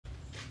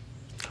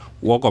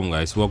Welcome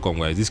guys,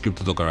 this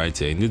crypto talker right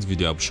here. In this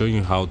video I'm showing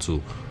you how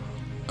to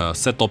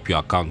set up your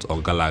account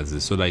on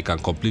Galxe so that you can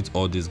complete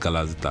all these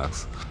Galxe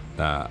tasks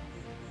that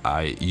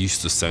I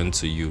used to send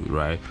to you.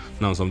 Right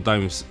now,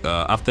 sometimes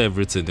after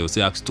everything they'll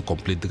say ask you to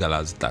complete the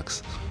Galxe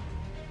tasks,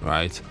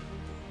 right?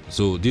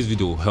 So this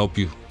video will help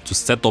you to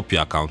set up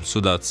your account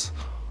so that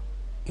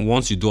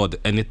once you do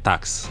any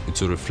tax, it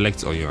will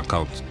reflect on your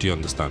account. Do you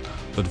understand?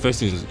 So the first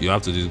thing you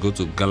have to do is go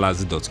to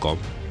galxe.com,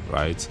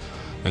 right,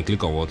 and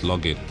click on what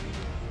login.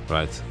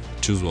 Right,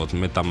 choose what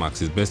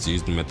MetaMask. It's best to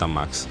use the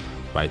MetaMask,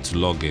 right, to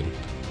log in.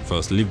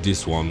 First leave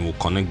this one, we'll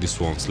connect this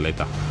ones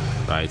later.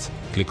 Right,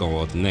 click on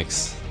what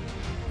next.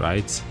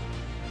 Right,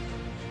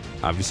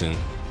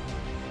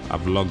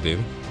 I've logged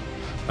in.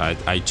 Right,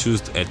 I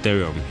choose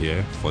Ethereum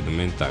here for the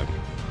meantime.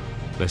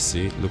 Let's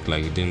see, look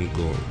like it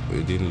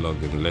didn't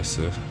log in. Let's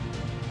see.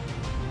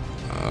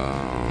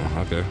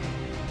 Okay,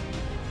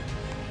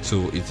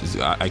 so it is.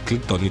 I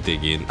clicked on it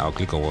again. I'll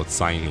click on what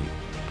sign in.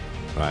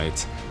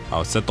 Right,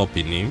 I'll set up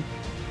a name.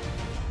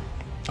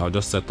 I'll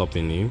just set up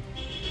a name.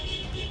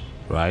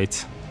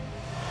 Right,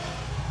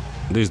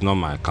 this is not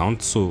my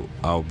account, so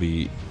I'll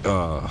be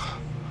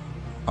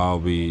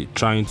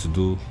trying to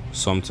do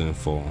something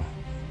for.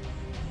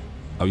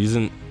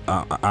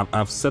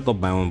 I've set up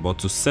my own, but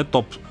to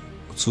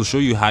show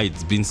you how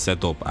it's been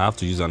set up, I have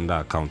to use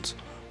another account.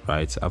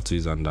 Right, I have to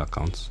use another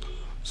account.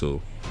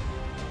 So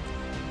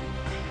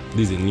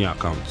this is a new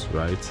account,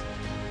 right?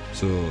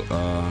 So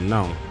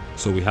now,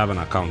 so we have an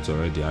account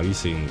already. Are you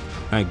seeing it?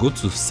 Now go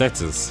to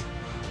settings,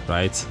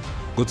 right?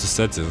 Go to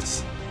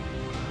settings.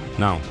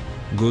 Now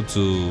go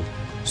to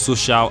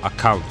social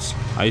accounts.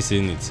 Are you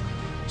seeing it?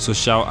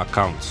 Social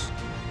accounts,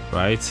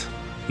 right?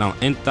 Now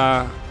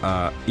enter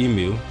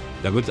email.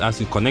 They're going to ask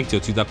you connect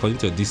your Twitter,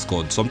 connect your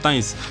Discord.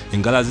 Sometimes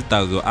in Galxe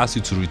they'll ask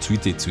you to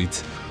retweet a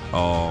tweet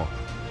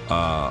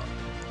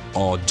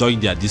or join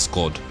their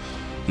Discord.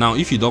 Now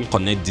if you don't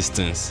connect these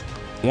things,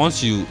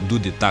 once you do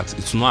the tax,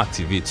 it will not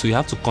activate. So you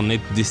have to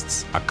connect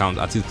this account,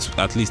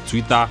 at least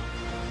Twitter,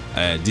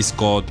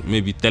 Discord,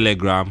 maybe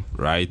Telegram,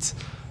 right?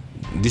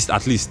 This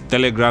at least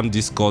Telegram,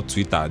 Discord,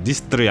 Twitter. These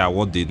three are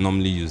what they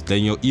normally use.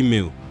 Then your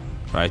email,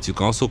 right? You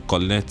can also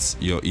connect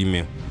your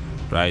email,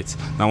 right?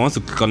 Now once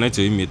you connect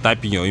your email,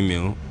 type in your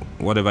email,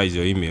 whatever is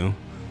your email,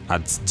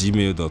 at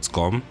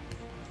gmail.com,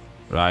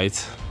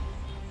 right?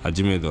 At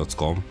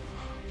gmail.com.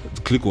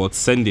 Click what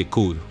send a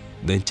code,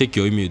 then check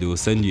your email. They will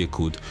send you a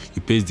code.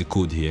 You paste the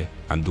code here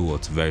and do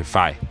what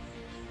verify.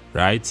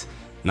 Right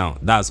now,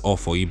 that's all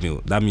for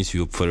email. That means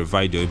you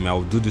verified your email.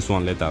 I'll do this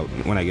one later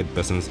when I get the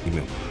person's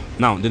email.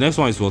 Now the next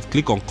one is what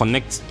click on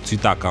connect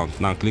Twitter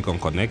account. Now click on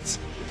connect.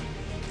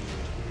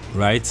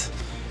 Right,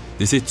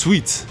 they say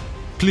tweet.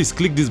 Please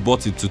click this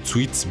button to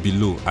tweet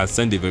below and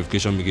send a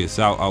verification message.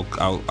 So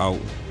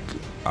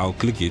I'll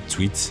click a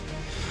tweet.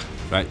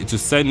 Right, it will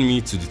send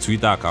me to the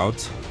Twitter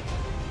account.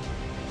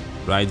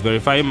 Right,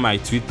 verifying my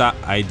Twitter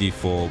ID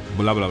for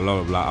blah blah blah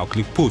blah blah. I'll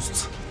click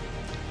post.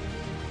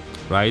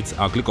 Right,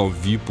 I'll click on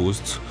view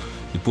post,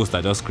 the post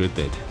I just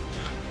created.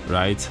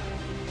 Right,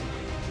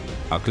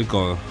 I'll click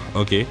on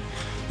okay.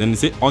 Then they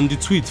say on the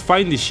tweet,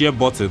 find the share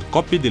button,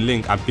 copy the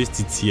link and paste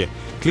it here.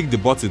 Click the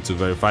button to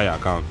verify your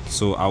account.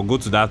 So I'll go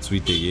to that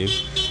tweet again.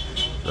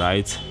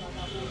 Right,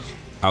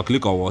 I'll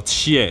click on what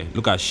share.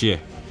 Look at share.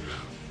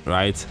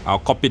 Right, I'll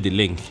copy the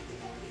link.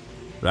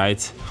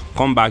 Right,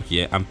 come back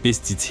here and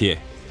paste it here.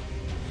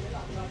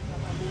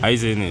 Are you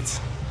seeing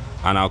it?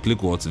 And I'll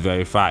click what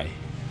verify.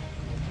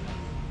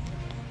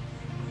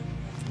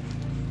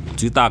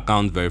 Twitter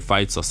account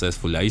verified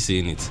successfully. Are you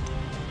seeing it?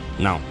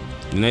 Now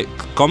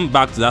come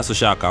back to that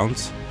social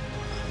account.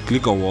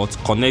 Click on what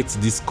connect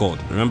Discord.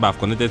 Remember I've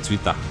connected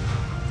Twitter.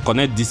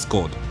 Connect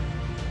Discord.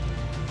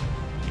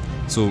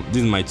 So this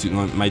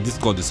is my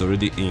Discord is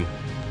already in.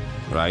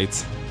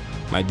 Right,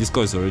 my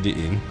Discord is already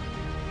in.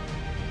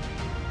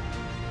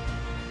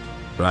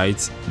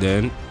 Right,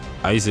 then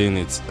are you saying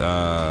it?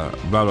 Blah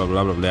blah blah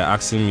blah blah. They're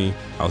asking me.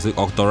 I'll say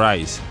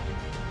authorize.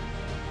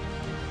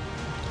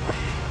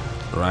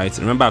 Right.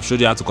 Remember I've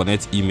showed you how to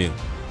connect email.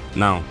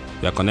 Now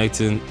we are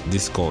connecting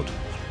Discord.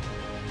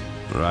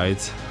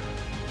 Right.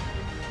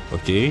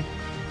 Okay.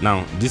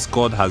 Now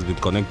Discord has been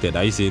connected.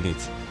 Are you seeing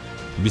it?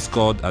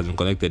 Discord has been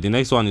connected. The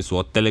next one is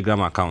what Telegram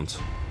account.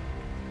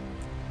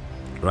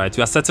 Right.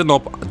 We are setting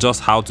up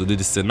just how to do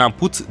this thing. Now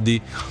put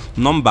the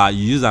number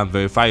you use and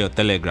verify your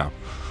Telegram.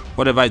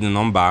 Whatever is the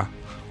number,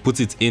 put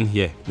it in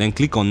here, then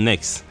click on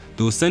next.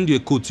 They will send you a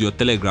code to your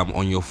Telegram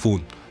on your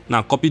phone.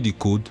 Now copy the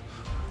code.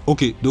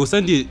 Okay, they will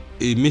send you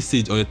a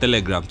message on your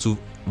Telegram to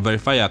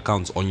verify your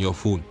account on your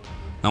phone.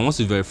 Now once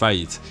you verify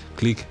it,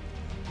 click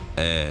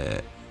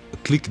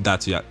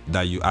that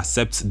you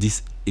accept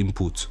this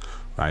input.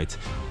 Right,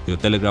 your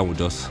Telegram will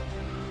just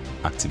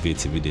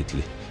activate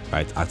immediately.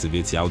 Right,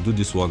 activate. I'll do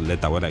this one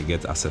later when I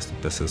get access to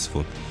the person's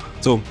phone.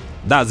 So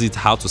that's it,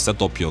 how to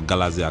set up your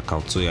Galxe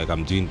account. So like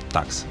I'm doing the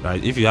tax.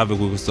 Right, if you have a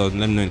Google store,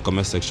 let me know in the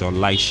comment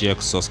section. Like, share,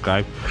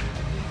 subscribe,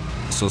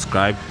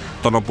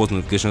 turn on post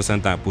notifications.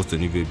 Anytime I post a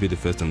new video, be the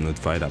first to be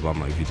notified about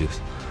my videos.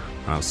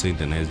 I'll see you in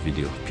the next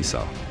video. Peace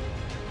out.